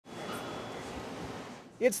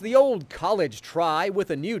It's the old college try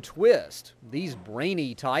with a new twist. These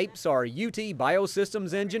brainy types are UT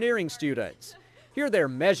Biosystems engineering students. Here they're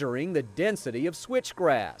measuring the density of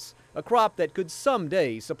switchgrass, a crop that could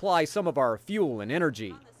someday supply some of our fuel and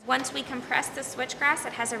energy. Once we compress the switchgrass,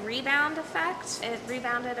 it has a rebound effect. It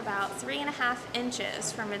rebounded about 3.5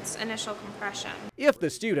 inches from its initial compression. If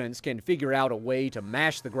the students can figure out a way to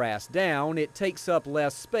mash the grass down, it takes up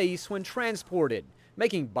less space when transported,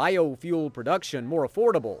 making biofuel production more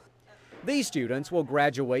affordable. These students will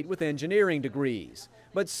graduate with engineering degrees,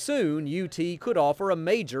 but soon UT could offer a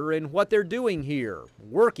major in what they're doing here,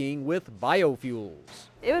 working with biofuels.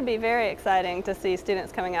 It would be very exciting to see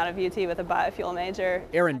students coming out of UT with a biofuel major.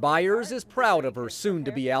 Erin Byers is proud of her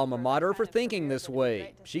soon-to-be alma mater for thinking this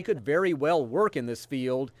way. She could very well work in this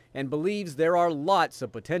field and believes there are lots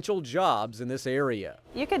of potential jobs in this area.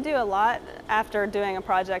 You could do a lot after doing a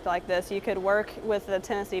project like this. You could work with the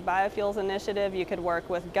Tennessee Biofuels Initiative, you could work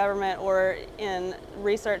with government or in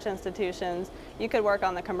research institutions, you could work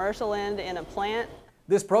on the commercial end in a plant.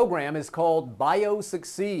 This program is called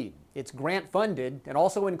BioSucceed. It's grant funded and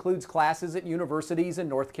also includes classes at universities in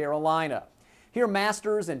North Carolina. Here,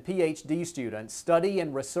 master's and PhD students study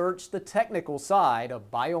and research the technical side of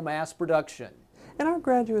biomass production. And our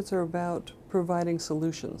graduates are about providing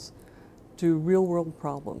solutions to real-world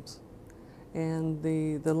problems. And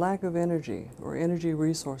the lack of energy or energy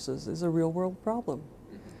resources is a real-world problem.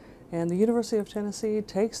 And the University of Tennessee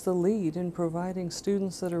takes the lead in providing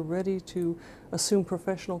students that are ready to assume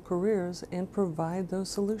professional careers and provide those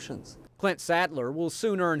solutions. Clint Sadler will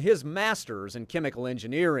soon earn his master's in chemical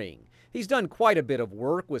engineering. He's done quite a bit of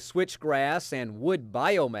work with switchgrass and wood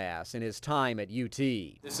biomass in his time at UT.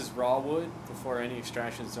 This is raw wood before any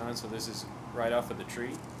extraction is done, so this is right off of the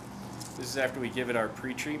tree. This is after we give it our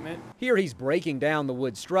pre-treatment. Here he's breaking down the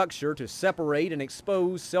wood structure to separate and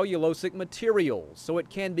expose cellulosic materials so it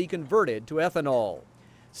can be converted to ethanol.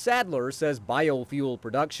 Sadler says biofuel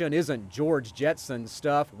production isn't George Jetson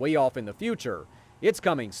stuff way off in the future. It's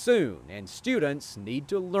coming soon, and students need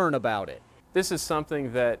to learn about it. This is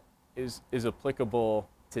something that is applicable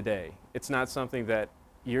today. It's not something that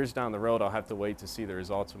years down the road I'll have to wait to see the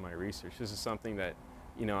results of my research. This is something that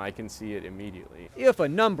I can see it immediately. If a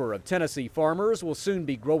number of Tennessee farmers will soon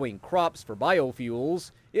be growing crops for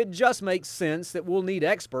biofuels, it just makes sense that we'll need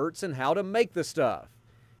experts in how to make the stuff.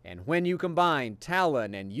 And when you combine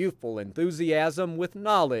talent and youthful enthusiasm with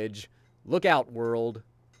knowledge, look out, world.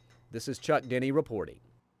 This is Chuck Denny reporting.